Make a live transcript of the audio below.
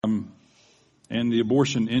And the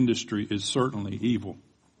abortion industry is certainly evil.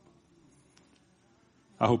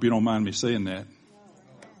 I hope you don't mind me saying that.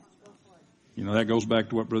 You know, that goes back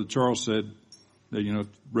to what Brother Charles said, that, you know, it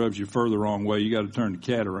rubs you further the wrong way. You got to turn the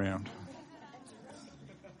cat around.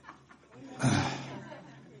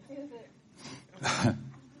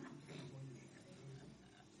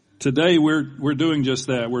 Today we're doing just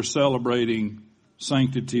that. We're celebrating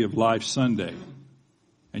Sanctity of Life Sunday.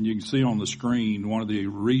 And you can see on the screen one of the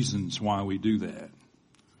reasons why we do that.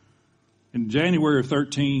 In January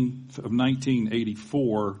 13th of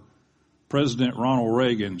 1984, President Ronald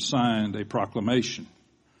Reagan signed a proclamation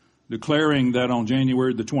declaring that on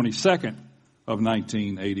January the 22nd of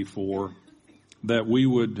 1984, that we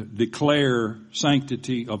would declare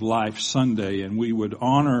Sanctity of Life Sunday, and we would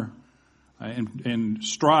honor and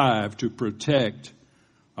strive to protect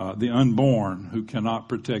the unborn who cannot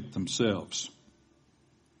protect themselves.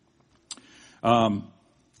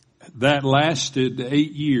 That lasted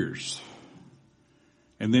 8 years.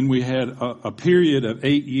 And then we had a period of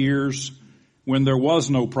 8 years when there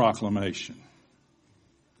was no proclamation.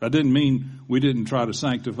 That didn't mean we didn't try to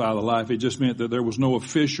sanctify the life. It just meant that there was no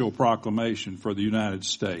official proclamation for the United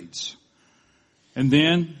States. And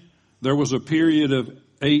then there was a period of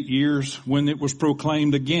 8 years when it was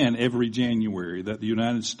proclaimed again every January that the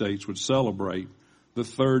United States would celebrate the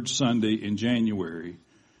third Sunday in January.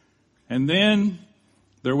 And then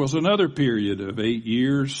there was another period of 8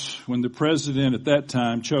 years when the president at that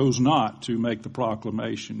time chose not to make the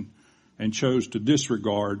proclamation and chose to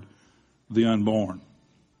disregard the unborn.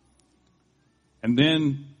 And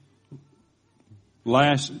then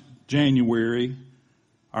last January,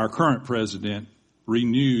 our current president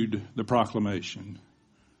renewed the proclamation,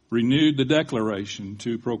 renewed the declaration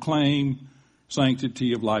to proclaim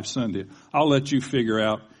Sanctity of Life Sunday. I'll let you figure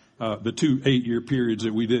out the 2 8-year periods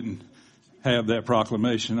that we didn't have that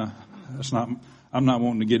proclamation. I'm not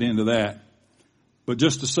wanting to get into that. But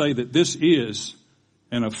just to say that this is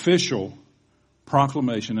an official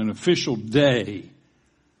proclamation, an official day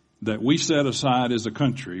that we set aside as a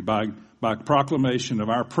country by proclamation of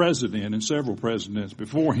our president and several presidents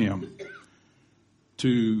before him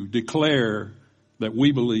to declare that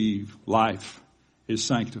we believe life is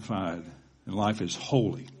sanctified and life is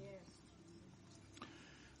holy.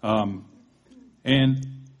 And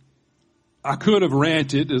I could have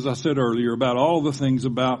ranted, as I said earlier, about all the things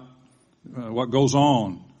about what goes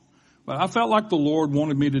on. But I felt like the Lord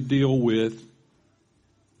wanted me to deal with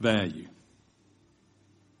value.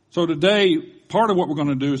 So today, part of what we're going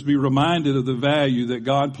to do is be reminded of the value that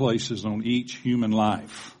God places on each human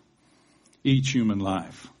life. Each human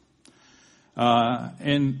life.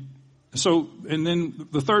 And then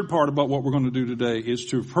the third part about what we're going to do today is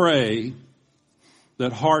to pray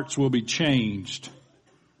that hearts will be changed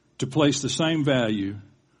to place the same value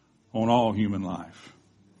on all human life.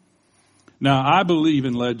 Now, I believe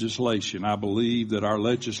in legislation. I believe that our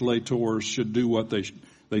legislators should do what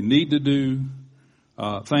they need to do.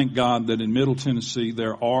 Thank God that in Middle Tennessee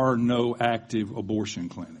there are no active abortion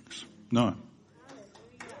clinics. None.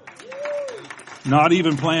 Not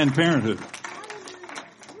even Planned Parenthood.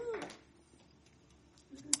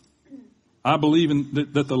 I believe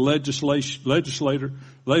that the legislature,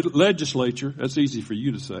 that's easy for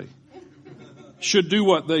you to say, should do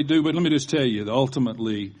what they do. But let me just tell you, that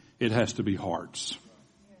ultimately it has to be hearts.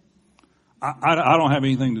 I don't have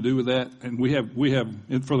anything to do with that. And we have,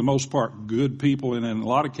 for the most part, good people and in a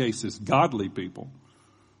lot of cases, godly people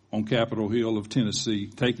on Capitol Hill of Tennessee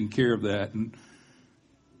taking care of that. And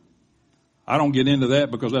I don't get into that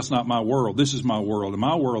because that's not my world. This is my world. And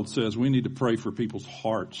my world says we need to pray for people's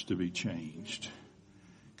hearts to be changed.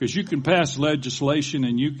 Because you can pass legislation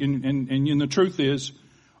and you can, and the truth is,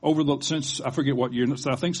 since, I forget what year,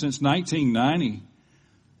 I think since 1990,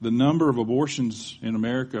 the number of abortions in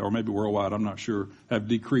America, or maybe worldwide, I'm not sure, have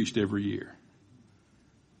decreased every year.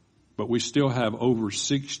 But we still have over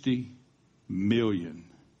 60 million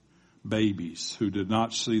babies who did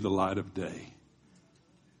not see the light of day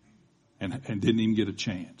and didn't even get a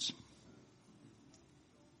chance.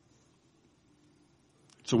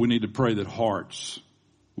 So we need to pray that hearts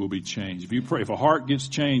will be changed. If a heart gets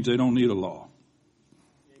changed, they don't need a law.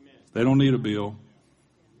 Amen. They don't need a bill.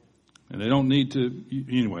 And they don't need to,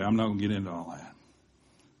 anyway, I'm not going to get into all that.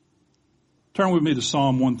 Turn with me to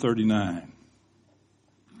Psalm 139.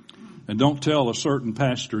 And don't tell a certain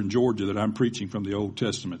pastor in Georgia that I'm preaching from the Old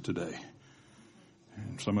Testament today.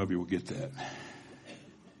 And some of you will get that.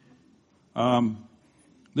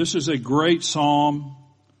 This is a great psalm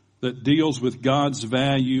that deals with God's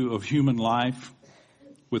value of human life,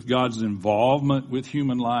 with God's involvement with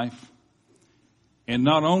human life. And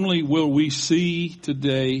not only will we see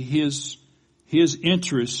today His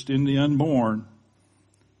interest in the unborn,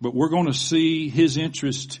 but we're going to see His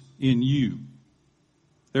interest in you.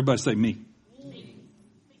 Everybody say me.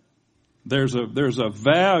 There's a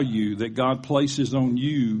value that God places on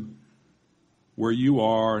you where you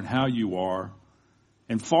are and how you are.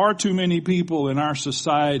 And far too many people in our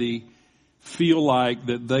society feel like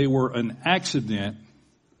that they were an accident,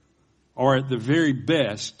 or at the very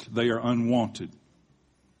best, they are unwanted.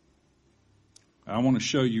 I want to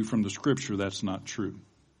show you from the scripture that's not true.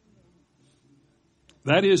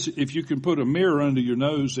 That is, if you can put a mirror under your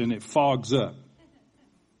nose and it fogs up.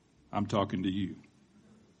 I'm talking to you.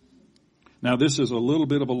 Now, this is a little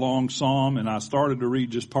bit of a long psalm, and I started to read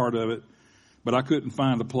just part of it, but I couldn't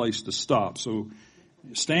find a place to stop. So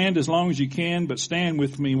stand as long as you can, but stand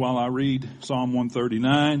with me while I read Psalm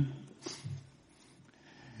 139.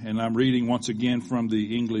 And I'm reading once again from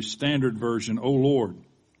the English Standard Version. O Lord,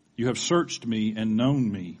 you have searched me and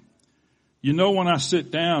known me. You know when I sit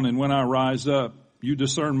down and when I rise up. You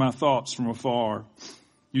discern my thoughts from afar.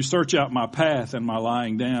 You search out my path and my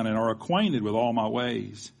lying down and are acquainted with all my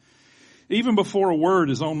ways. Even before a word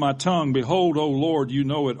is on my tongue, behold, O Lord, you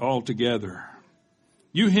know it altogether.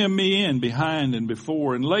 You hem me in behind and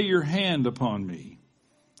before and lay your hand upon me.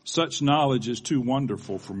 Such knowledge is too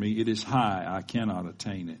wonderful for me. It is high. I cannot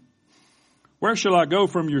attain it. Where shall I go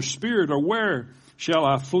from your spirit, or where shall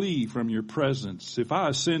I flee from your presence? If I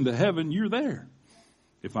ascend to heaven, you're there.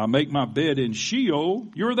 If I make my bed in Sheol,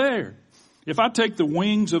 you're there. If I take the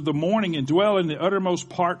wings of the morning and dwell in the uttermost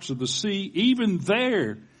parts of the sea, even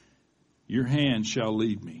there your hand shall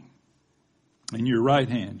lead me, and your right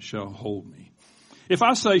hand shall hold me. If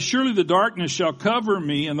I say, surely the darkness shall cover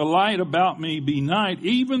me, and the light about me be night,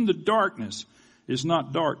 even the darkness is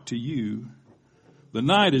not dark to you. The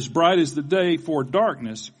night is bright as the day, for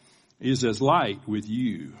darkness is as light with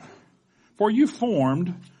you. For you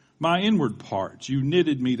formed my inward parts. You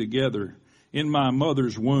knitted me together in my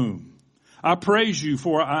mother's womb. I praise you,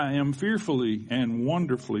 for I am fearfully and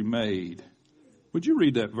wonderfully made. Would you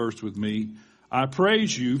read that verse with me? I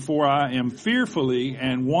praise you, for I am fearfully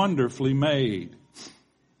and wonderfully made.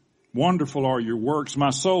 Wonderful are your works.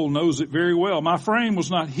 My soul knows it very well. My frame was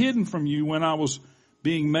not hidden from you when I was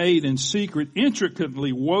being made in secret,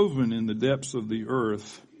 intricately woven in the depths of the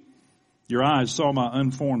earth. Your eyes saw my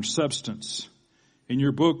unformed substance. In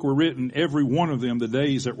your book were written, every one of them, the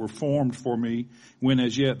days that were formed for me, when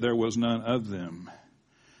as yet there was none of them.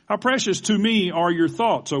 How precious to me are your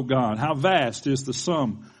thoughts, O God. How vast is the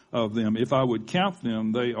sum of them. If I would count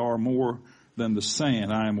them, they are more than the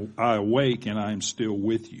sand. I awake and I am still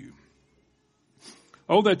with you.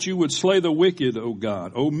 Oh, that you would slay the wicked, O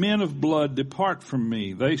God. O men of blood, depart from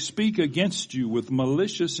me. They speak against you with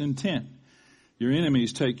malicious intent. Your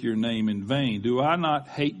enemies take your name in vain. Do I not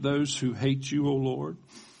hate those who hate you, O Lord?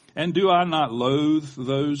 And do I not loathe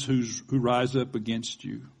those who rise up against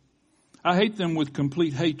you? I hate them with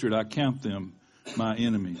complete hatred. I count them my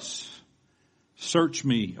enemies. Search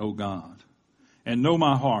me, O God, and know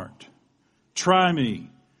my heart. Try me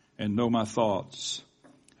and know my thoughts.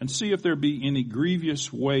 And see if there be any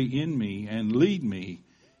grievous way in me, and lead me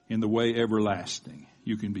in the way everlasting.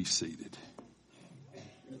 You can be seated.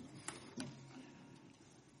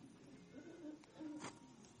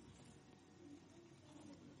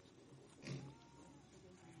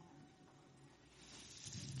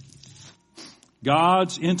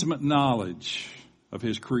 God's intimate knowledge of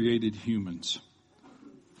His created humans.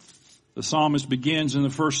 The psalmist begins in the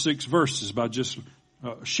first 6 verses by just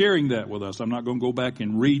sharing that with us. I'm not going to go back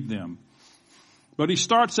and read them. But he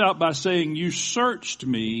starts out by saying, you searched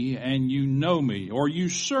me and you know me, or you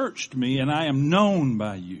searched me and I am known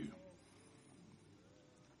by you.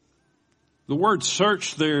 The word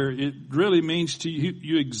search there, it really means to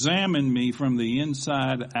you examine me from the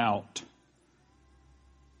inside out.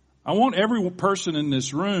 I want every person in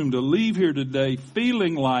this room to leave here today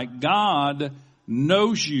feeling like God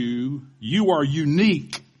knows you. You are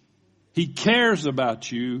unique. He cares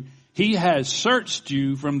about you. He has searched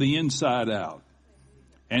you from the inside out.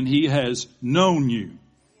 And He has known you.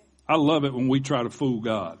 I love it when we try to fool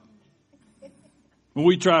God. When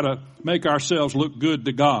we try to make ourselves look good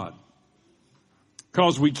to God.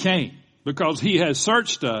 Because we can't. Because He has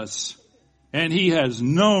searched us and He has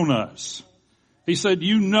known us. He said,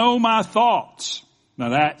 you know my thoughts. Now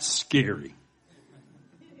that's scary.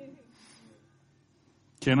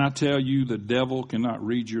 Can I tell you the devil cannot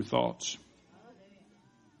read your thoughts?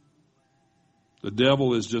 The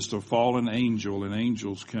devil is just a fallen angel, and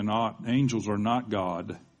angels are not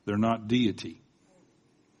God. They're not deity.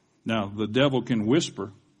 Now, the devil can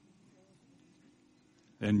whisper,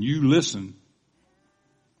 and you listen,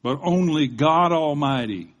 But only God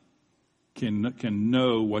Almighty can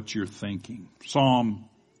know what you're thinking. Psalm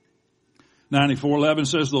 94:11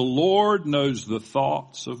 says, the Lord knows the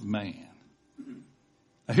thoughts of man.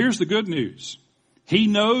 Now here's the good news. He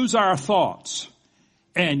knows our thoughts,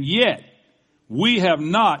 and yet we have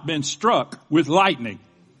not been struck with lightning.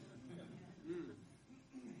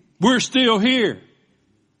 We're still here.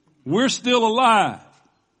 We're still alive.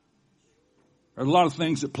 There are a lot of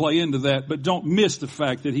things that play into that, but don't miss the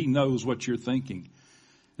fact that He knows what you're thinking.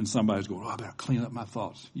 And somebody's going, I better clean up my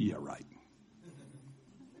thoughts. Yeah, right.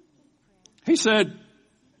 He said,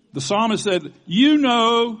 the psalmist said, you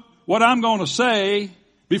know what I'm going to say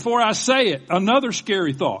before I say it. Another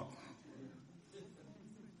scary thought.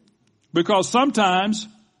 Because sometimes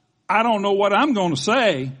I don't know what I'm going to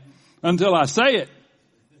say until I say it.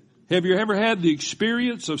 Have you ever had the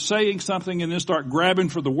experience of saying something and then start grabbing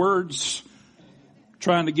for the words,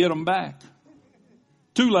 trying to get them back?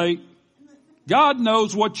 Too late. God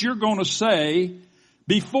knows what you're going to say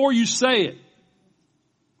before you say it.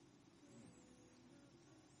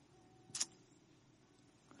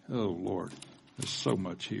 Oh, Lord, there's so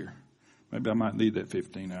much here. Maybe I might need that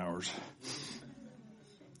 15 hours.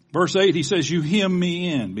 Verse 8, he says, you hem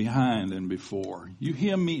me in behind and before. You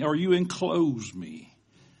hem me, or you enclose me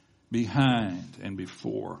behind and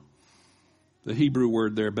before. The Hebrew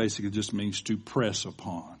word there basically just means to press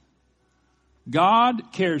upon.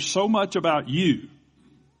 God cares so much about you.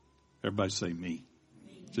 Everybody say me.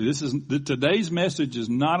 See, today's message is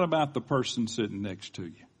not about the person sitting next to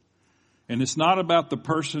you. And it's not about the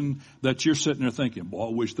person that you're sitting there thinking, boy,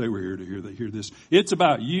 I wish they were here to hear this. It's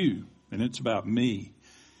about you, and it's about me.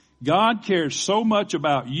 God cares so much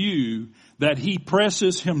about you that He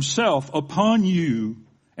presses Himself upon you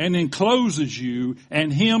and encloses you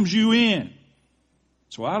and hems you in.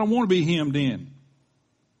 So I don't want to be hemmed in.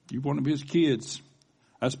 You want to be His kids.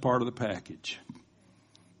 That's part of the package.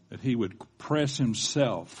 That He would press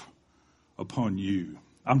Himself upon you.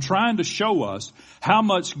 I'm trying to show us how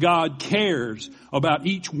much God cares about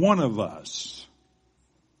each one of us.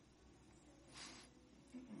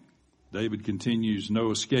 David continues,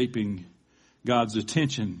 no escaping God's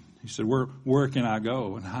attention. He said, where can I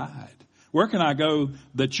go and hide? Where can I go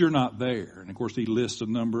that you're not there? And of course, he lists a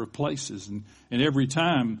number of places. And every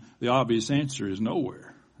time, the obvious answer is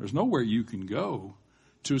nowhere. There's nowhere you can go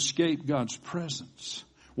to escape God's presence.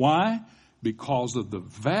 Why? Because of the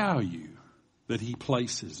value that He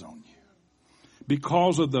places on you.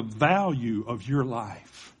 Because of the value of your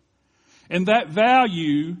life. And that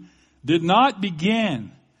value did not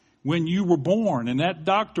begin when you were born and that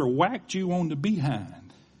doctor whacked you on the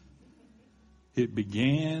behind. It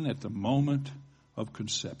began at the moment of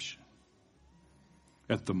conception.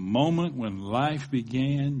 At the moment when life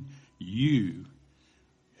began, your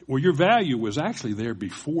value was actually there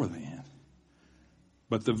before then.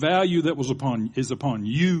 But the value that is upon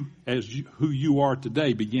you who you are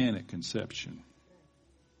today began at conception.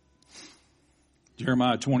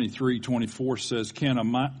 Jeremiah 23:24 says, can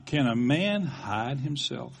a man hide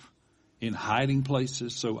himself in hiding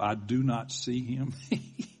places so I do not see him?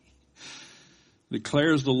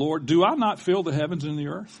 Declares the Lord. Do I not fill the heavens and the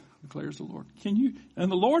earth? Declares the Lord.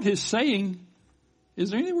 And the Lord is saying, is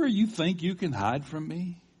there anywhere you think you can hide from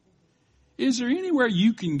me? Is there anywhere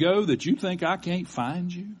you can go that you think I can't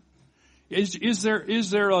find you? Is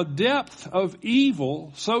there a depth of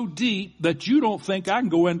evil so deep that you don't think I can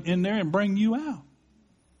go in there and bring you out?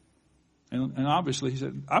 And obviously he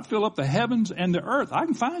said, I fill up the heavens and the earth. I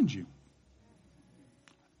can find you.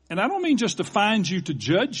 And I don't mean just to find you to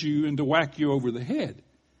judge you and to whack you over the head.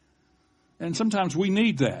 And sometimes we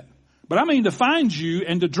need that. But I mean to find you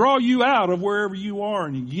and to draw you out of wherever you are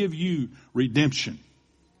and give you redemption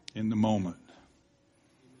in the moment.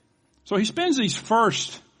 So he spends these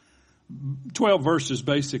first 12 verses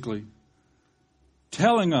basically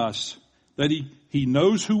telling us that he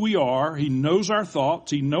knows who we are. He knows our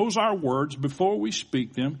thoughts. He knows our words before we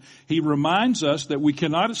speak them. He reminds us that we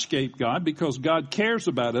cannot escape God because God cares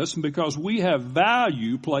about us and because we have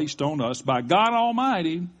value placed on us by God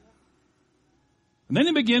Almighty. And then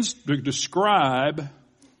he begins to describe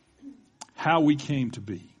how we came to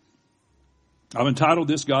be. I've entitled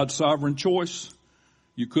this God's Sovereign Choice.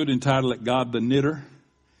 You could entitle it God the Knitter,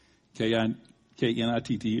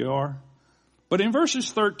 K-N-I-T-T-E-R. But in verses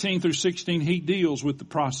 13 through 16, he deals with the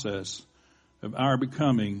process of our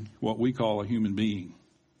becoming what we call a human being.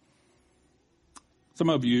 Some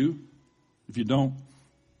of you, if you don't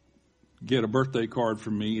get a birthday card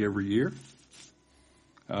from me every year,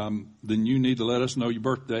 then you need to let us know your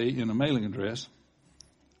birthday in a mailing address.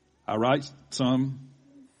 I write some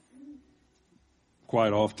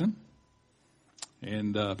quite often.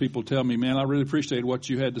 And people tell me, man, I really appreciate what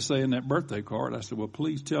you had to say in that birthday card. I said, well,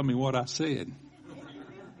 please tell me what I said.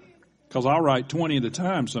 Because I'll write 20 at a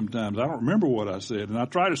time sometimes. I don't remember what I said. And I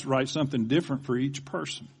try to write something different for each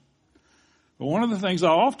person. But one of the things I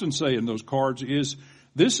often say in those cards is,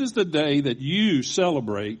 this is the day that you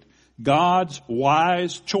celebrate God's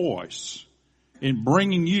wise choice in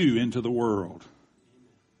bringing you into the world.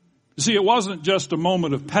 See, it wasn't just a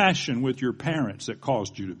moment of passion with your parents that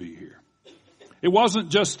caused you to be here. It wasn't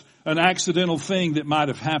just an accidental thing that might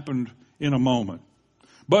have happened in a moment.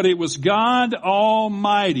 But it was God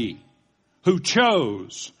Almighty who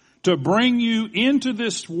chose to bring you into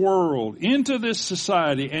this world, into this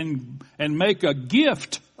society, and make a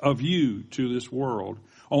gift of you to this world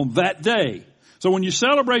on that day. So when you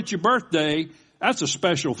celebrate your birthday, that's a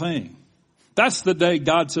special thing. That's the day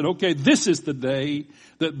God said, okay, this is the day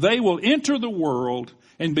that they will enter the world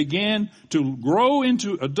and begin to grow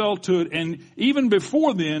into adulthood, and even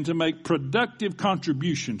before then to make productive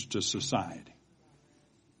contributions to society.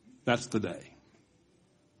 That's the day.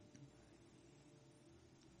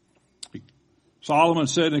 Solomon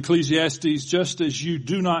said in Ecclesiastes, just as you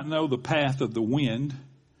do not know the path of the wind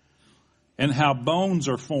and how bones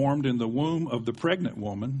are formed in the womb of the pregnant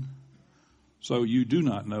woman, so you do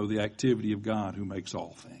not know the activity of God who makes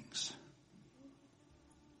all things.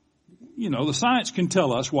 You know, the science can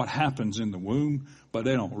tell us what happens in the womb, but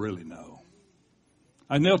they don't really know.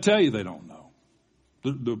 And they'll tell you they don't know.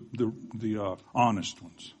 The honest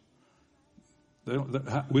ones.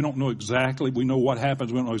 We don't know exactly. We know what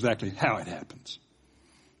happens. We don't know exactly how it happens.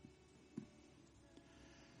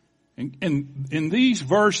 And in these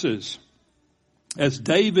verses, as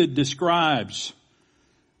David describes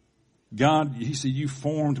God, he said, you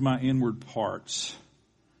formed my inward parts.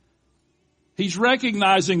 He's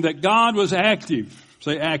recognizing that God was active.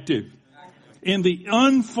 Say active. In the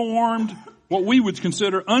unformed, what we would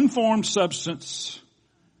consider unformed substance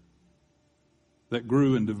that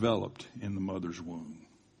grew and developed in the mother's womb.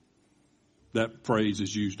 That phrase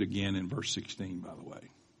is used again in verse 16, by the way.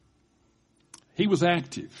 He was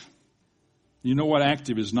active. You know what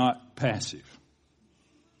active is? Not passive.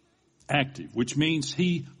 Active, which means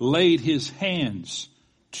he laid his hands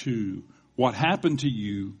to what happened to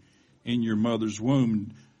you in your mother's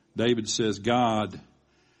womb. David says God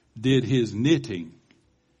did his knitting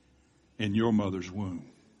in your mother's womb.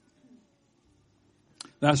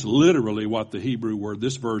 That's literally what the Hebrew word,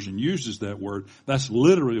 this version uses that word. That's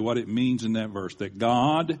literally what it means in that verse, that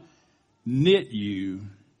God knit you.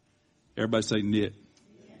 Everybody say knit.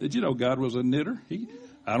 Did you know God was a knitter?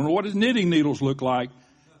 I don't know what his knitting needles look like.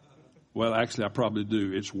 Well, actually, I probably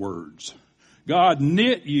do. It's words. God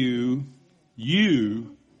knit you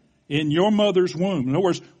in your mother's womb. In other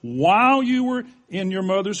words, while you were in your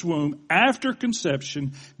mother's womb, after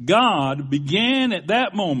conception, God began at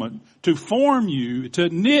that moment to form you, to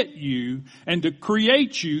knit you, and to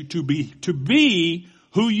create you to be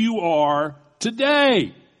who you are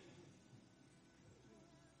today.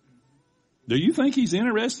 Do you think he's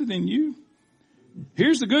interested in you?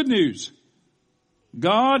 Here's the good news.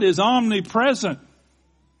 God is omnipresent.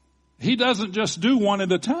 He doesn't just do one at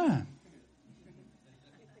a time.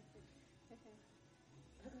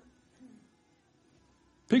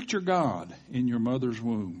 Picture God in your mother's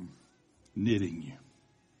womb, knitting you,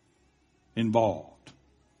 involved,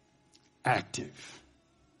 active,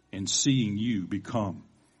 and seeing you become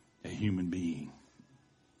a human being.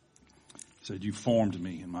 He said, you formed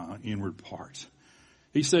me in my inward parts.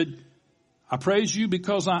 He said, I praise you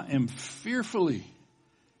because I am fearfully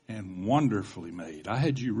and wonderfully made. I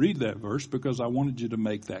had you read that verse because I wanted you to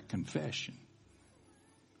make that confession.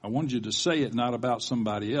 I wanted you to say it not about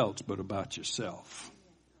somebody else, but about yourself.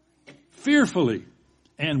 Fearfully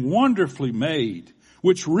and wonderfully made,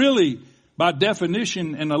 which really, by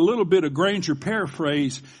definition and a little bit of Granger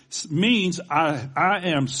paraphrase, means I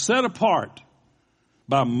am set apart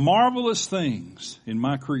by marvelous things in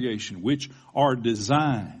my creation, which are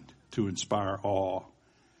designed to inspire awe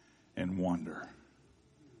and wonder.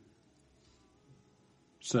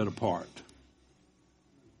 Set apart.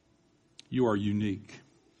 You are unique.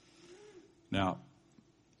 Now,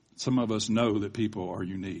 some of us know that people are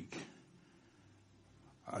unique.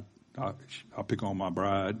 I'll pick on my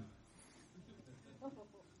bride.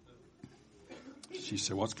 She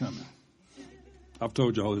said, what's coming? I've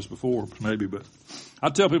told you all this before, maybe, but I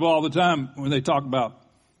tell people all the time when they talk about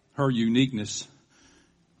her uniqueness,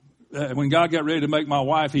 when God got ready to make my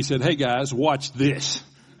wife, he said, hey guys, watch this.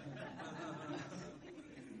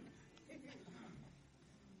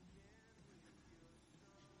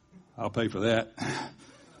 I'll pay for that.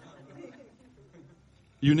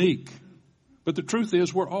 Unique. But the truth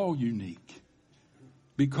is we're all unique.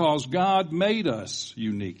 because God made us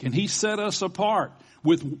unique and He set us apart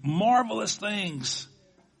with marvelous things.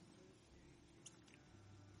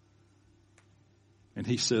 And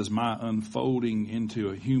He says, my unfolding into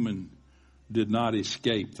a human did not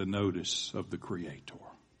escape the notice of the Creator.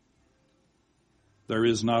 There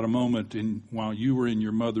is not a moment while you were in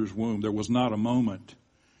your mother's womb, there was not a moment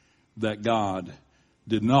that God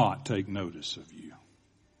did not take notice of you.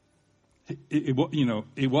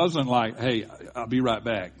 It wasn't like, hey, I'll be right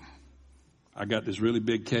back. I got this really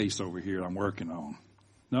big case over here I'm working on.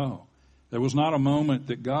 No, there was not a moment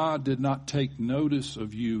that God did not take notice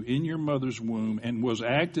of you in your mother's womb and was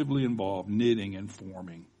actively involved, knitting and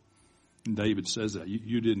forming. And David says that.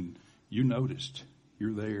 You noticed.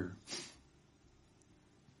 You're there.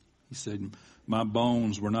 He said, my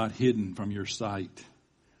bones were not hidden from your sight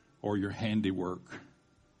or your handiwork.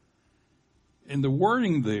 And the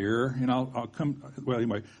wording there, and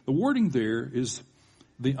the wording there is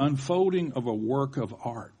the unfolding of a work of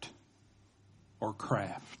art or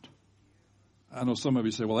craft. I know some of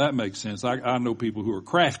you say, well, that makes sense. I know people who are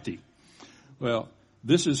crafty. Well,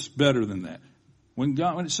 this is better than that. When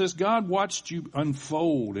it says God watched you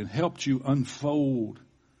unfold and helped you unfold,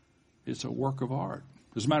 it's a work of art.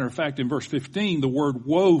 As a matter of fact, in verse 15, the word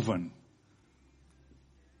woven.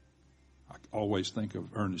 I always think of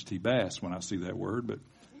Ernest T. Bass when I see that word, but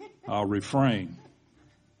I'll refrain.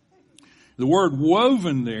 The word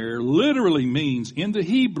woven there literally means, in the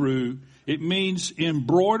Hebrew, it means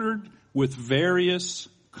embroidered with various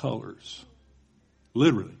colors.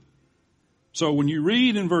 Literally. So when you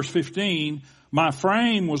read in verse 15, my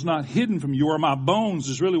frame was not hidden from you, or my bones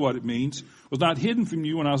is really what it means, was not hidden from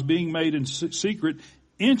you when I was being made in secret,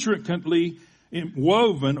 intricately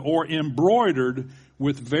woven or embroidered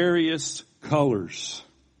with various colors.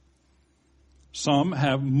 Some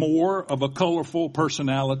have more of a colorful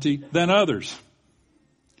personality than others.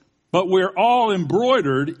 But we're all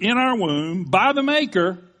embroidered in our womb by the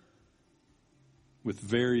Maker with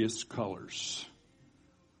various colors.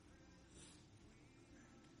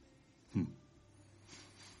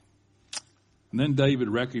 And then David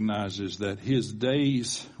recognizes that his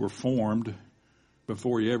days were formed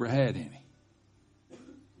before he ever had any.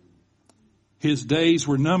 His days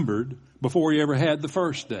were numbered before he ever had the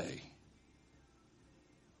first day.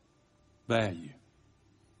 Value.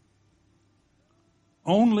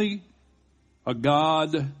 Only a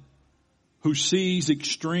God who sees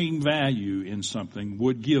extreme value in something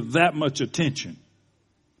would give that much attention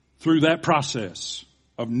through that process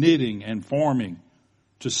of knitting and forming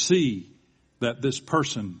to see that this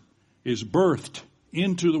person is birthed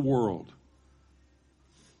into the world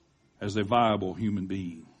as a viable human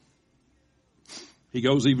being. He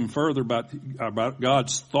goes even further about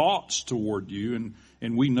God's thoughts toward you,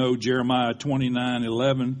 and we know Jeremiah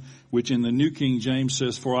 29:11, which in the New King James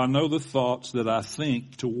says, for I know the thoughts that I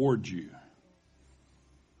think toward you.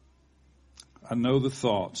 I know the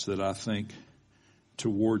thoughts that I think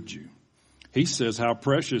toward you. He says, how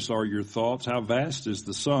precious are your thoughts, how vast is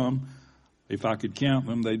the sum. If I could count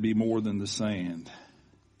them, they'd be more than the sand.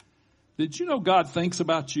 Did you know God thinks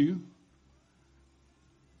about you?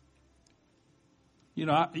 You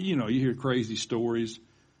hear crazy stories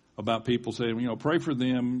about people saying, pray for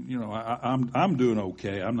them. I'm doing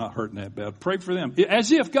okay. I'm not hurting that bad. Pray for them.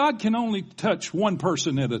 As if God can only touch one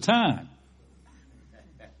person at a time.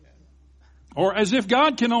 Or as if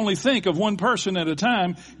God can only think of one person at a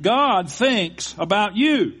time. God thinks about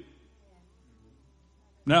you.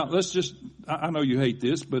 Now, I know you hate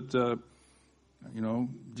this, but, hate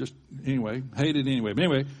it anyway. But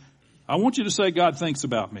anyway, I want you to say God thinks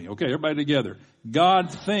about me. Okay, everybody together.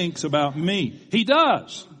 God thinks about me. He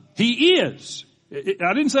does. He is.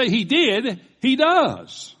 I didn't say he did. He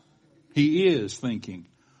does. He is thinking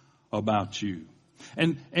about you.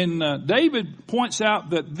 And David points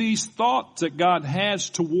out that these thoughts that God has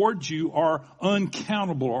towards you are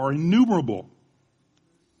uncountable or innumerable.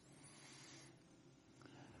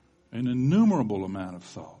 An innumerable amount of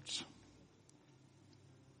thoughts.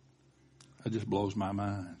 That just blows my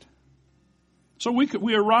mind. So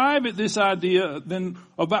we arrive at this idea then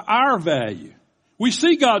about our value. We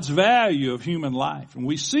see God's value of human life, and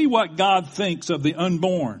we see what God thinks of the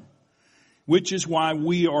unborn, which is why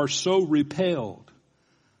we are so repelled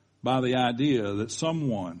by the idea that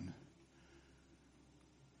someone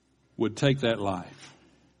would take that life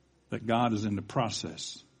that God is in the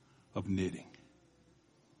process of knitting.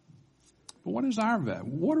 But what is our value?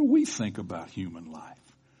 What do we think about human life?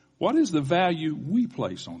 What is the value we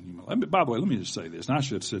place on human life? By the way, let me just say this, and I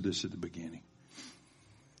should have said this at the beginning.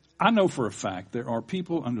 I know for a fact there are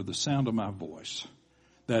people under the sound of my voice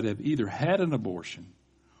that have either had an abortion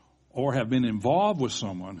or have been involved with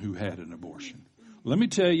someone who had an abortion. Let me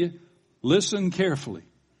tell you, listen carefully.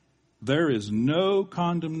 There is no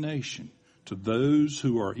condemnation to those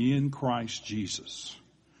who are in Christ Jesus.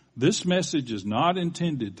 This message is not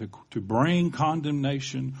intended to bring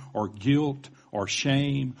condemnation or guilt or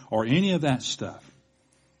shame or any of that stuff.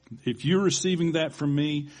 If you're receiving that from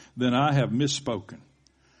me, then I have misspoken.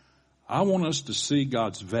 I want us to see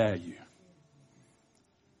God's value.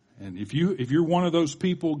 And if you're one of those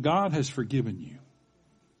people, God has forgiven you.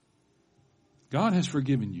 God has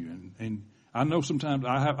forgiven you. And I know sometimes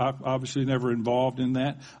I'm obviously never involved in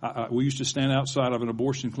that. We used to stand outside of an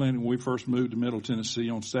abortion clinic when we first moved to Middle Tennessee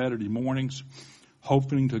on Saturday mornings,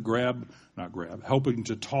 hoping to hoping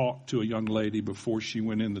to talk to a young lady before she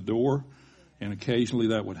went in the door. And occasionally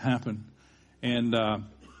that would happen. And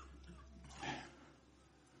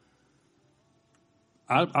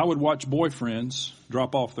I would watch boyfriends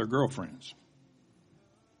drop off their girlfriends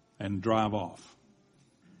and drive off.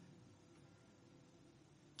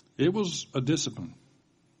 It was a discipline.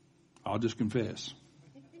 I'll just confess.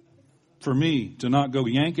 For me to not go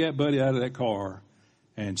yank that buddy out of that car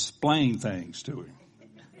and explain things to him.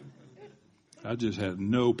 I just had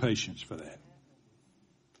no patience for that.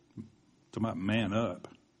 To my man up.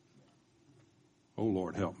 Oh,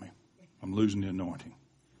 Lord, help me. I'm losing the anointing.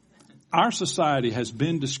 Our society has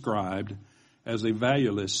been described as a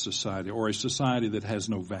valueless society, or a society that has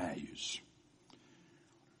no values.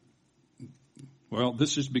 Well,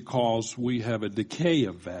 this is because we have a decay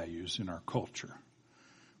of values in our culture.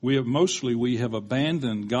 We have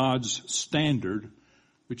abandoned God's standard,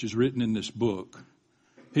 which is written in this book.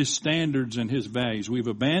 His standards and His values. We've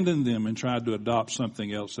abandoned them and tried to adopt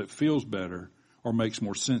something else that feels better or makes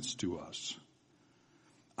more sense to us.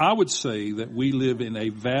 I would say that we live in a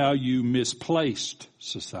value misplaced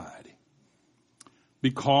society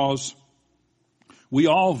because we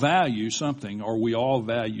all value something or we all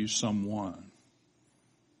value someone.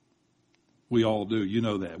 We all do. You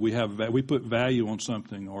know that. We put value on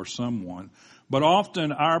something or someone. But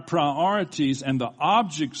often our priorities and the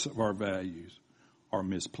objects of our values are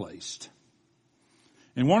misplaced.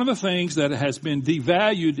 And one of the things that has been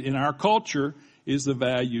devalued in our culture is the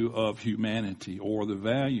value of humanity or the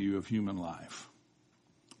value of human life.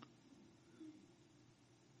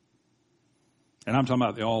 And I'm talking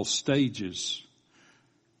about all stages.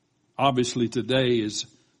 Obviously today is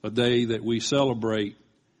a day that we celebrate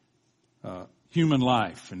human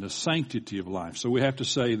life and the sanctity of life. So we have to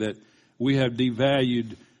say that we have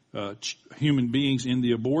devalued human beings in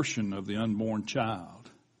the abortion of the unborn child.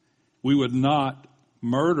 We would not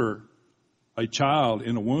murder a child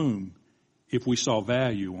in a womb if we saw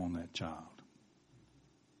value on that child.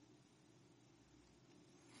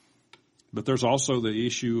 But there's also the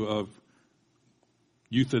issue of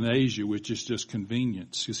euthanasia, which is just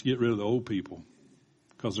convenience. Just get rid of the old people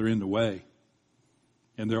because they're in the way.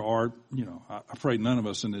 And there are, I pray none of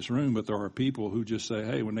us in this room, but there are people who just say,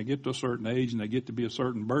 hey, when they get to a certain age and they get to be a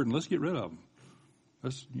certain burden, let's get rid of them.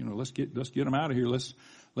 Let's get them out of here.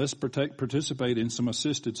 Let's participate in some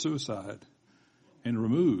assisted suicide and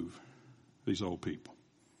remove these old people.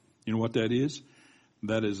 You know what that is?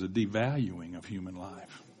 That is a devaluing of human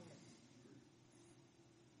life.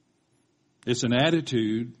 It's an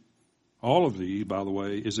attitude, all of these, by the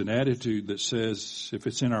way, is an attitude that says if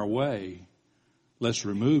it's in our way, let's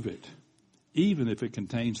remove it, even if it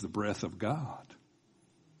contains the breath of God.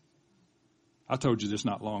 I told you this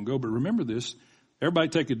not long ago, but remember this. Everybody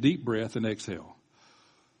take a deep breath and exhale.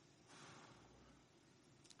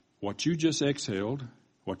 What you just exhaled,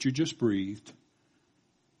 what you just breathed,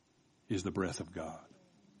 is the breath of God.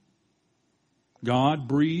 God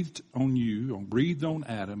breathed on you, breathed on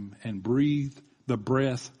Adam, and breathed the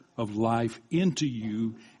breath of life into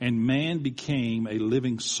you, and man became a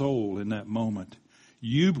living soul in that moment.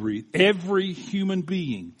 You breathe. Every human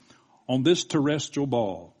being on this terrestrial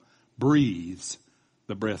ball breathes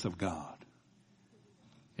the breath of God.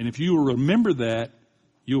 And if you will remember that,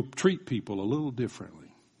 you'll treat people a little differently.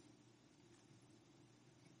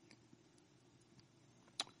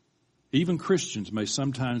 Even Christians may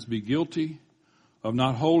sometimes be guilty of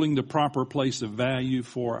not holding the proper place of value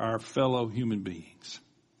for our fellow human beings.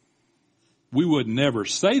 We would never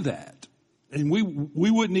say that. And we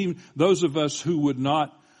wouldn't even, those of us who would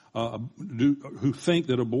not, who think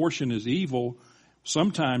that abortion is evil,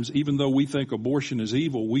 sometimes even though we think abortion is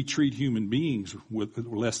evil, we treat human beings with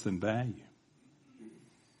less than value.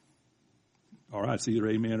 All right, it's either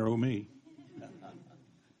amen or oh me.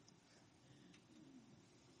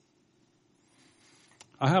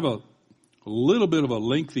 I have a A little bit of a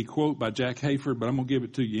lengthy quote by Jack Hayford, but I'm going to give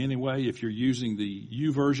it to you anyway. If you're using the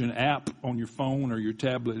YouVersion app on your phone or your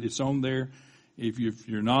tablet, it's on there. If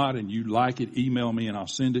you're not and you like it, email me and I'll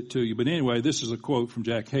send it to you. But anyway, this is a quote from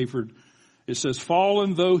Jack Hayford. It says,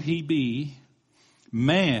 "Fallen though he be,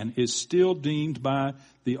 man is still deemed by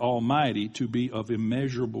the Almighty to be of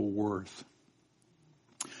immeasurable worth.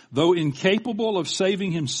 Though incapable of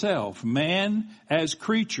saving himself, man as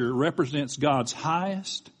creature represents God's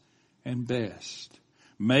highest and best,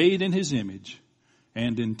 made in his image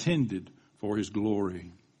and intended for his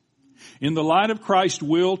glory. In the light of Christ's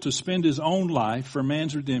will to spend his own life for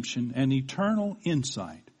man's redemption, an eternal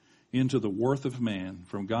insight into the worth of man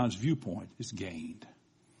from God's viewpoint is gained."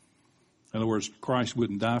 In other words, Christ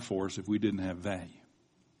wouldn't die for us if we didn't have value.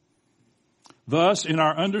 Thus, in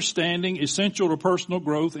our understanding, essential to personal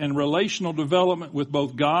growth and relational development with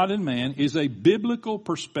both God and man is a biblical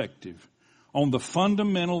perspective on the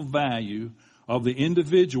fundamental value of the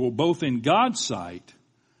individual, both in God's sight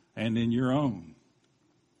and in your own.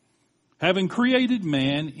 Having created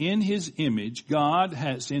man in his image, God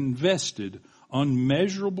has invested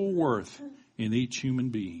unmeasurable worth in each human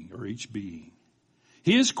being or each being.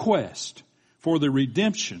 His quest for the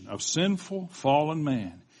redemption of sinful, fallen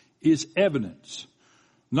man is evidence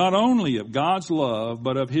not only of God's love,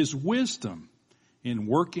 but of his wisdom in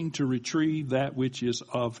working to retrieve that which is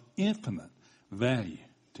of infinite value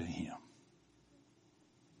to him.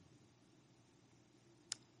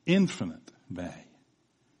 Infinite value.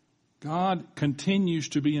 God continues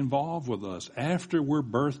to be involved with us after we're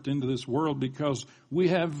birthed into this world because we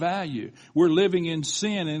have value. We're living in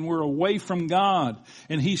sin and we're away from God,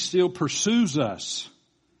 and he still pursues us.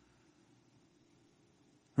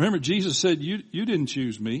 Remember, Jesus said, you didn't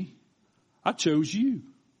choose me. I chose you.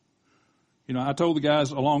 You know, I told the guys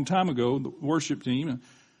a long time ago, the worship team,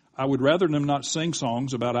 I would rather them not sing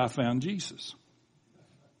songs about I found Jesus.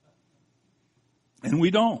 And we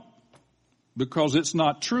don't, because it's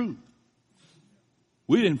not true.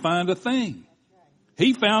 We didn't find a thing.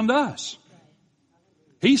 He found us.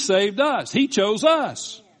 He saved us. He chose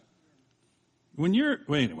us.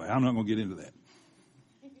 Anyway, I'm not going to get into that.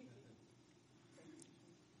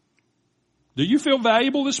 Do you feel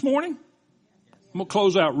valuable this morning? I'm going to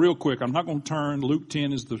close out real quick. I'm not going to turn. Luke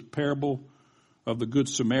 10 is the parable of the Good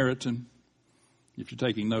Samaritan. If you're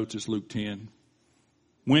taking notes, it's Luke 10.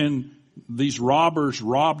 When these robbers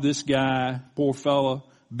robbed this guy, poor fella,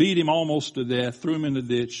 beat him almost to death, threw him in the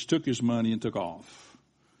ditch, took his money and took off.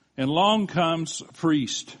 And along comes a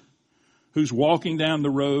priest who's walking down the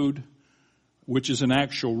road, which is an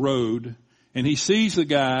actual road, and he sees the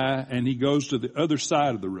guy and he goes to the other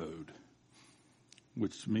side of the road,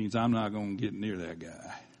 which means I'm not going to get near that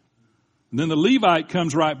guy. And then the Levite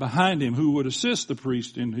comes right behind him who would assist the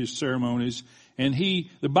priest in his ceremonies, and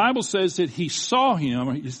the Bible says that he saw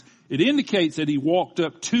him. It indicates that he walked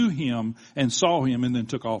up to him and saw him and then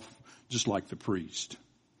took off just like the priest.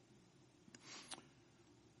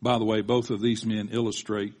 By the way, both of these men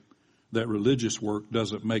illustrate that religious work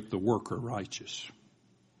doesn't make the worker righteous.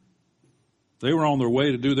 They were on their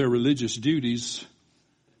way to do their religious duties.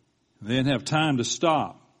 They didn't have time to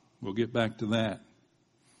stop. We'll get back to that.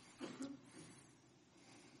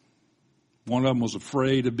 One of them was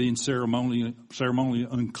afraid of being ceremonially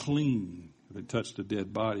unclean. They touched a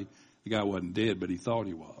dead body. The guy wasn't dead, but he thought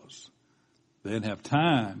he was. They didn't have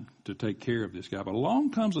time to take care of this guy. But along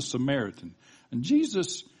comes a Samaritan. And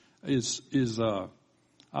Jesus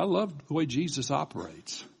I love the way Jesus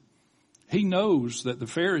operates. He knows that the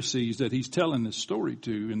Pharisees that he's telling this story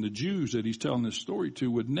to and the Jews that he's telling this story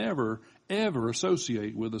to would never, ever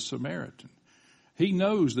associate with a Samaritan. He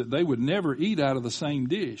knows that they would never eat out of the same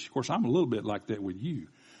dish. Of course, I'm a little bit like that with you.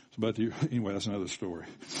 But anyway, that's another story.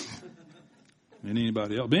 And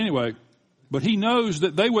anybody else. But anyway, but he knows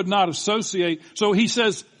that they would not associate. So he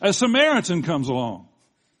says, a Samaritan comes along.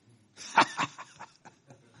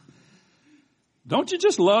 Don't you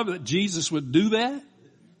just love that Jesus would do that?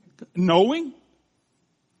 Knowing?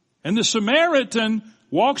 And the Samaritan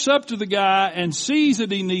walks up to the guy and sees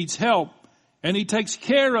that he needs help. And he takes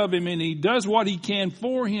care of him and he does what he can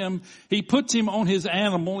for him. He puts him on his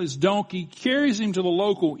animal, his donkey, carries him to the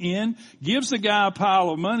local inn, gives the guy a pile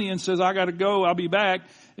of money and says, I got to go, I'll be back.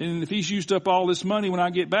 And if he's used up all this money when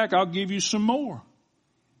I get back, I'll give you some more.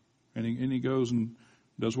 And he goes and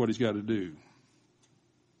does what he's got to do.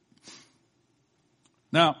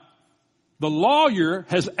 Now, the lawyer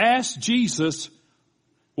has asked Jesus,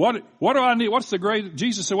 what do I need?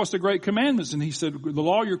 Jesus said, what's the great commandments? And he said, the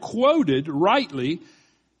lawyer quoted rightly,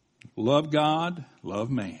 love God, love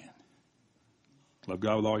man. Love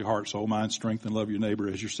God with all your heart, soul, mind, strength, and love your neighbor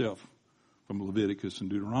as yourself. from Leviticus and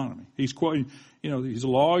Deuteronomy. He's quoting, he's a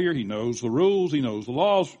lawyer. He knows the rules. He knows the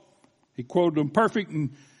laws. He quoted them perfect.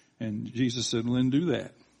 And Jesus said, well, then do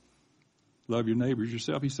that. Love your neighbors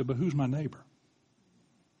yourself. He said, but who's my neighbor?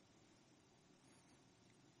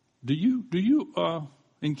 Do you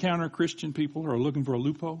encounter Christian people who are looking for a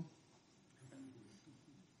loophole?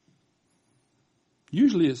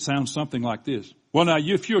 Usually it sounds something like this. Well, now,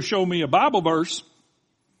 if you'll show me a Bible verse,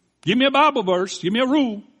 give me a Bible verse, give me a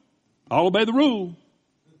rule, I'll obey the rule.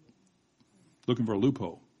 Looking for a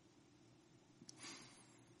loophole.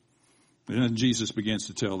 And then Jesus begins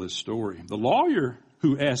to tell this story. The lawyer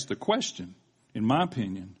who asked the question, in my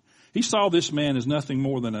opinion, he saw this man as nothing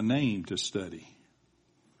more than a name to study.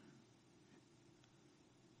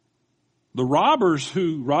 The robbers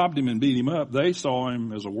who robbed him and beat him up, they saw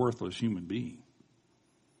him as a worthless human being.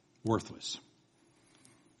 Worthless.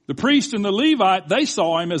 The priest and the Levite, they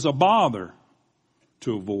saw him as a bother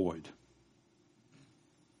to avoid.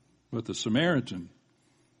 But the Samaritan,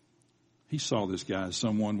 he saw this guy as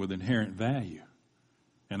someone with inherent value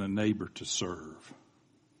and a neighbor to serve.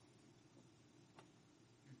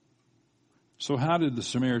 So how did the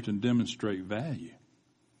Samaritan demonstrate value?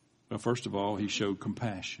 Well, first of all, he showed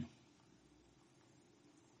compassion.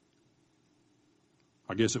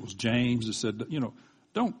 I guess it was James that said,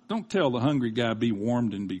 don't tell the hungry guy, be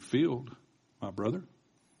warmed and be filled, my brother.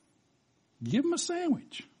 Give him a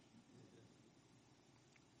sandwich.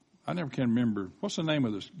 I never can remember. What's the name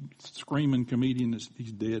of this screaming comedian?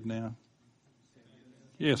 He's dead now.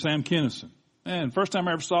 Yeah, Sam Kinison. And first time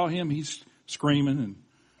I ever saw him, he's screaming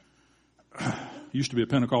and used to be a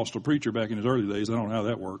Pentecostal preacher back in his early days. I don't know how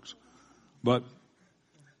that works. But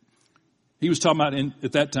he was talking about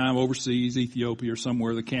at that time overseas, Ethiopia or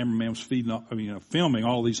somewhere, the cameraman was filming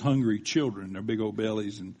all these hungry children, their big old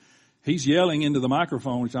bellies, and he's yelling into the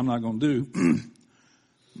microphone, which I'm not going to do.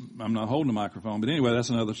 I'm not holding the microphone, but anyway, that's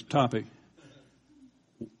another topic.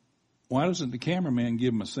 Why doesn't the cameraman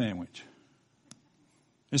give him a sandwich?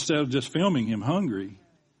 Instead of just filming him hungry,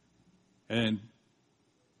 and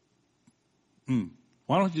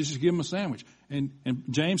why don't you just give him a sandwich? And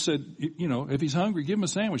James said, if he's hungry, give him a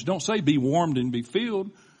sandwich. Don't say be warmed and be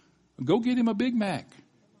filled. Go get him a Big Mac.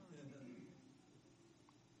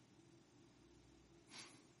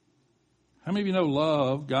 How many of you know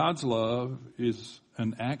love, God's love, is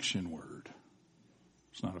an action word?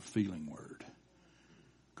 It's not a feeling word.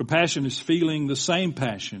 Compassion is feeling the same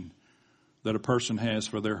passion that a person has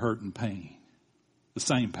for their hurt and pain. The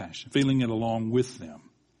same passion, feeling it along with them.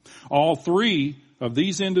 All three of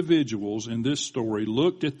these individuals in this story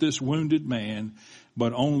looked at this wounded man,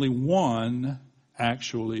 but only one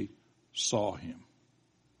actually saw him.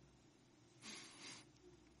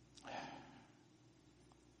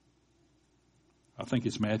 I think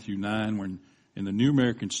it's Matthew 9 when in the New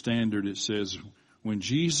American Standard it says, when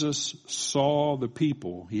Jesus saw the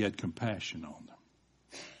people, he had compassion on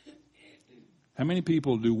them. How many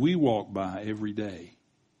people do we walk by every day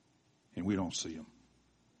and we don't see them?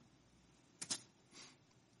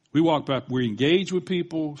 We walk by, we engage with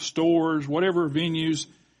people, stores, whatever venues,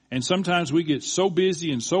 and sometimes we get so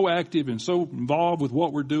busy and so active and so involved with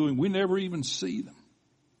what we're doing, we never even see them.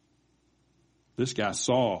 This guy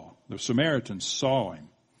the Samaritan saw him.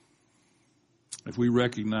 If we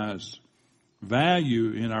recognize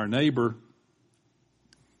value in our neighbor,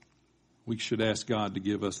 we should ask God to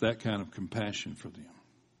give us that kind of compassion for them.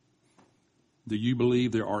 Do you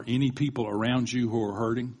believe there are any people around you who are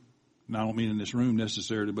hurting? And I don't mean in this room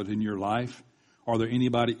necessarily, but in your life.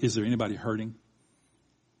 Is there anybody hurting?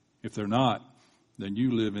 If they're not, then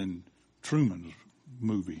you live in Truman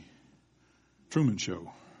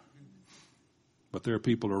Show. But there are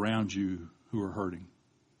people around you who are hurting.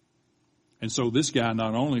 And so this guy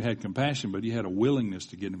not only had compassion, but he had a willingness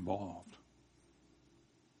to get involved.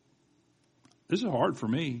 This is hard for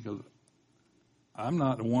me because I'm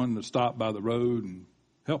not the one to stop by the road and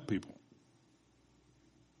help people.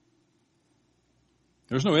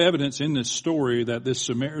 There's no evidence in this story that this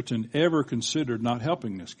Samaritan ever considered not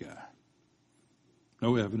helping this guy.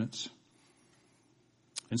 No evidence.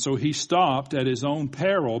 And so he stopped at his own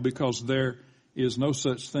peril because there is no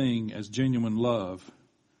such thing as genuine love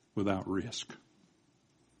without risk.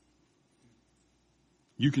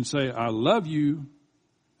 You can say, I love you.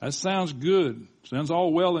 That sounds good. Sounds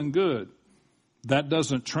all well and good. That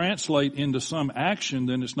doesn't translate into some action,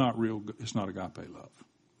 then it's not real. It's not agape love.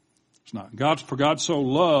 It's not. For God so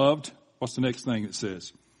loved, what's the next thing it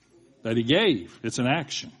says? That he gave. It's an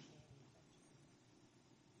action.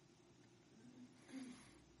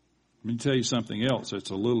 Let me tell you something else. It's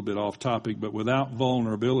a little bit off topic, but without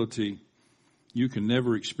vulnerability, you can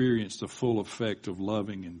never experience the full effect of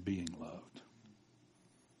loving and being loved.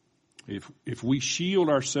 If we shield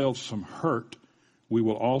ourselves from hurt, we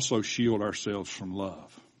will also shield ourselves from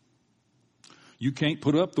love. You can't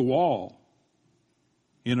put up the wall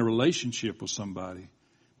in a relationship with somebody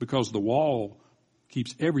because the wall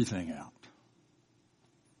keeps everything out.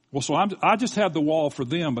 Well, so I just have the wall for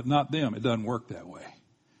them, but not them. It doesn't work that way.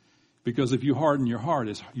 Because if you harden your heart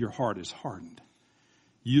is hardened.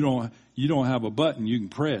 You don't have a button you can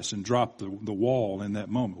press and drop the wall in that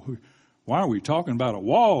moment. Why are we talking about a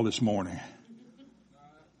wall this morning?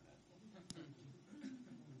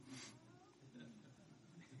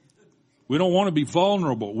 We don't want to be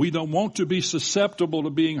vulnerable. We don't want to be susceptible to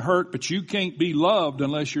being hurt, but you can't be loved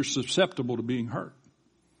unless you're susceptible to being hurt.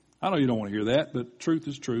 I know you don't want to hear that, but truth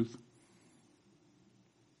is truth.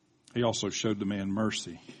 He also showed the man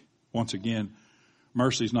mercy. Once again,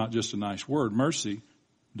 mercy is not just a nice word. Mercy,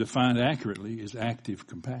 defined accurately, is active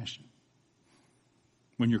compassion.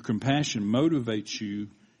 When your compassion motivates you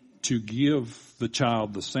to give the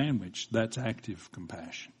child the sandwich, that's active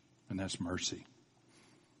compassion, and that's mercy.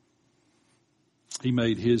 He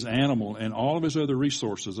made his animal and all of his other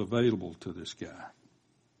resources available to this guy.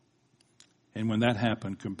 And when that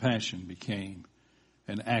happened, compassion became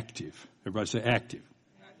an active, everybody say active,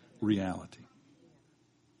 reality.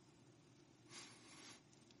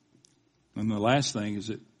 And the last thing is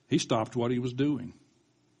that he stopped what he was doing.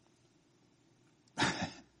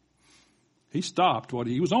 He stopped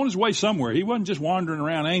he was on his way somewhere. He wasn't just wandering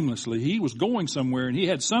around aimlessly. He was going somewhere, and he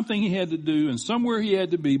had something he had to do and somewhere he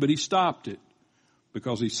had to be, but he stopped it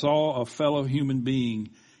because he saw a fellow human being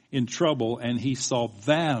in trouble, and he saw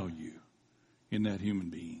value in that human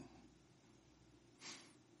being.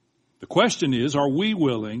 The question is, are we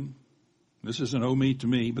willing, this isn't oh me to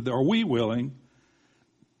me, but are we willing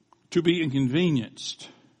to be inconvenienced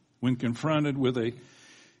when confronted with a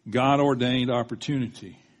God-ordained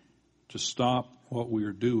opportunity to stop what we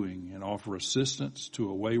are doing and offer assistance to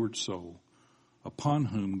a wayward soul upon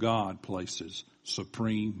whom God places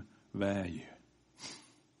supreme value?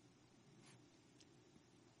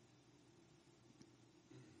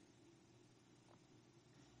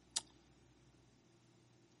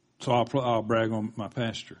 So I'll brag on my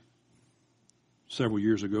pastor. Several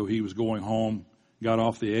years ago, he was going home, got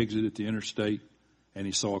off the exit at the interstate, and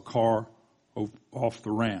he saw a car off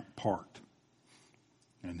the ramp parked.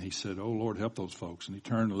 And he said, "Oh, Lord, help those folks." And he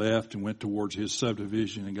turned left and went towards his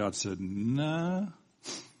subdivision, and God said, "Nah,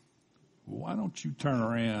 why don't you turn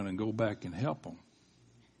around and go back and help them?"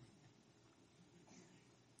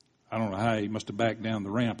 I don't know how he must have backed down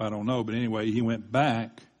the ramp. I don't know. But anyway, he went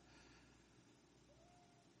back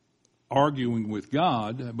arguing with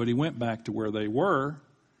God, but he went back to where they were,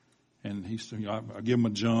 and he said, I give them a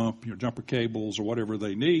jump, jumper cables or whatever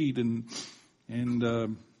they need, and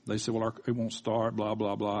they said, well, it won't start, blah,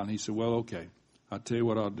 blah, blah. And he said, well, okay, I'll tell you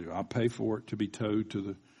what I'll do. I'll pay for it to be towed to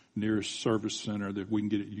the nearest service center that we can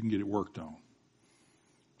get it, you can get it worked on.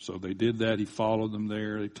 So they did that. He followed them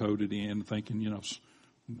there. They towed it in, thinking,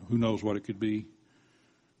 who knows what it could be.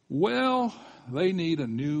 Well, they need a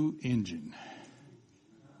new engine.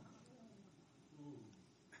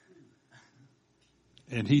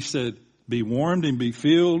 And he said, be warmed and be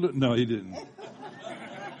filled. No, he didn't.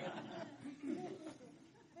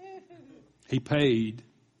 He paid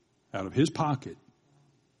out of his pocket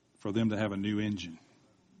for them to have a new engine.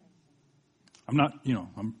 I'm not,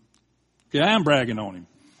 I am bragging on him.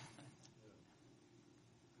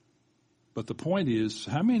 But the point is,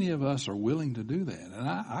 how many of us are willing to do that? And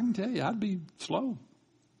I can tell you, I'd be slow.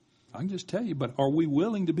 I can just tell you, but are we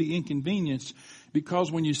willing to be inconvenienced? Because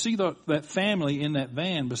when you see that family in that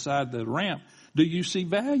van beside the ramp, do you see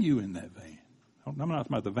value in that van? I'm not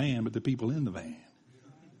talking about the van, but the people in the van.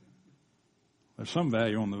 There's some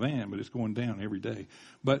value on the van, but it's going down every day.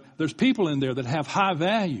 But there's people in there that have high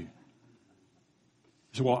value.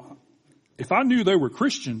 So, well, if I knew they were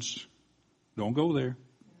Christians, don't go there.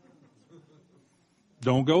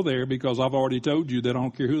 Don't go there, because I've already told you that I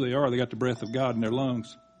don't care who they are, they got the breath of God in their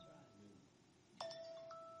lungs.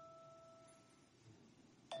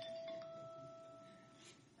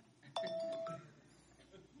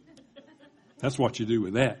 That's what you do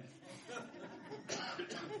with that.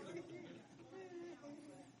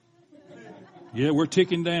 Yeah, we're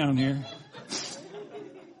ticking down here.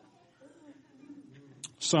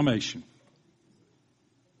 Summation.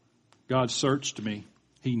 God searched me.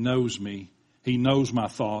 He knows me. He knows my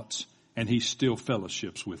thoughts, and he still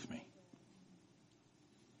fellowships with me.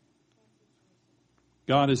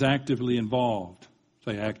 God is actively involved.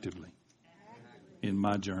 Say actively. In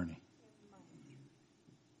my journey.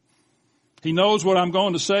 He knows what I'm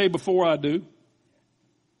going to say before I do.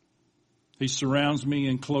 He surrounds me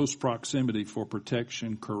in close proximity for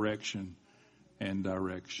protection, correction, and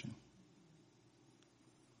direction.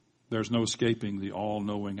 There's no escaping the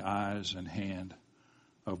all-knowing eyes and hand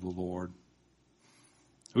of the Lord.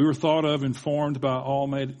 We were thought of and formed by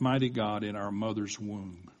Almighty God in our mother's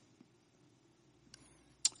womb.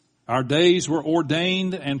 Our days were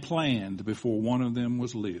ordained and planned before one of them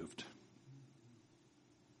was lived.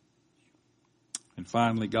 And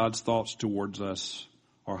finally, God's thoughts towards us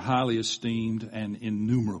are highly esteemed and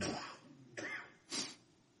innumerable.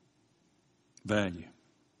 Value.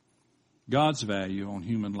 God's value on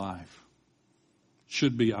human life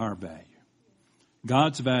should be our value.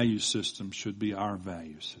 God's value system should be our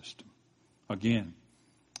value system. Again,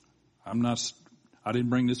 I didn't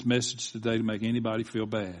bring this message today to make anybody feel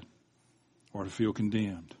bad or to feel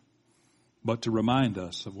condemned, but to remind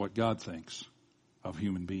us of what God thinks of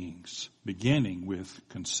human beings, beginning with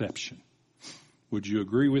conception. Would you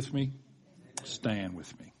agree with me? Stand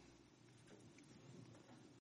with me.